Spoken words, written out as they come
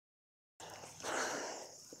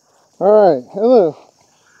Alright, hello.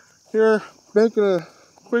 Here, making a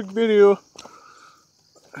quick video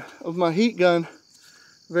of my heat gun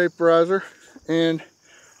vaporizer, and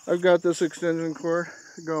I've got this extension cord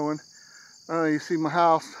going. You see my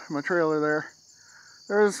house, my trailer there.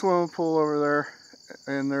 There's a swimming pool over there,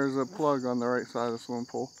 and there's a plug on the right side of the swimming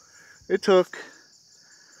pool. It took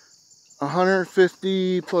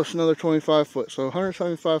 150 plus another 25 foot, so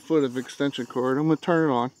 175 foot of extension cord. I'm going to turn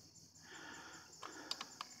it on.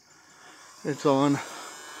 It's on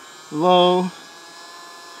low.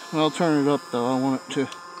 I'll turn it up though. I want it to.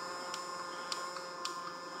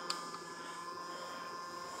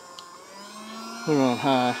 Put it on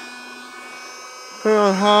high. Put it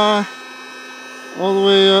on high. All the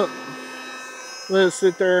way up. Let it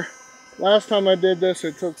sit there. Last time I did this,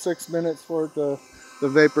 it took 6 minutes for it the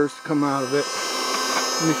vapors to come out of it.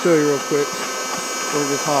 Let me show you real quick before it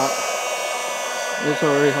gets hot. It's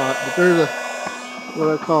already hot, but there's a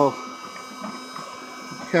what I call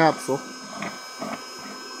capsule.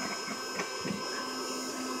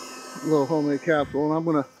 A little homemade capsule, and I'm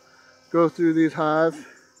gonna go through these hives.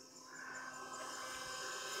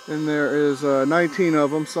 And there is 19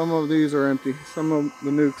 of them. Some of these are empty. Some of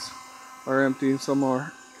the nukes are empty, and some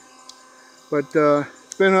are. But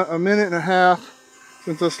it's been a minute and a half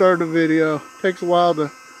since I started the video. It takes a while to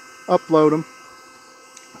upload them,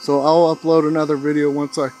 so I'll upload another video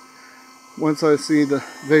once I see the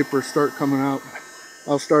vapors start coming out.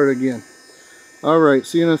 I'll start again. All right,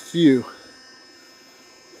 see you in a few.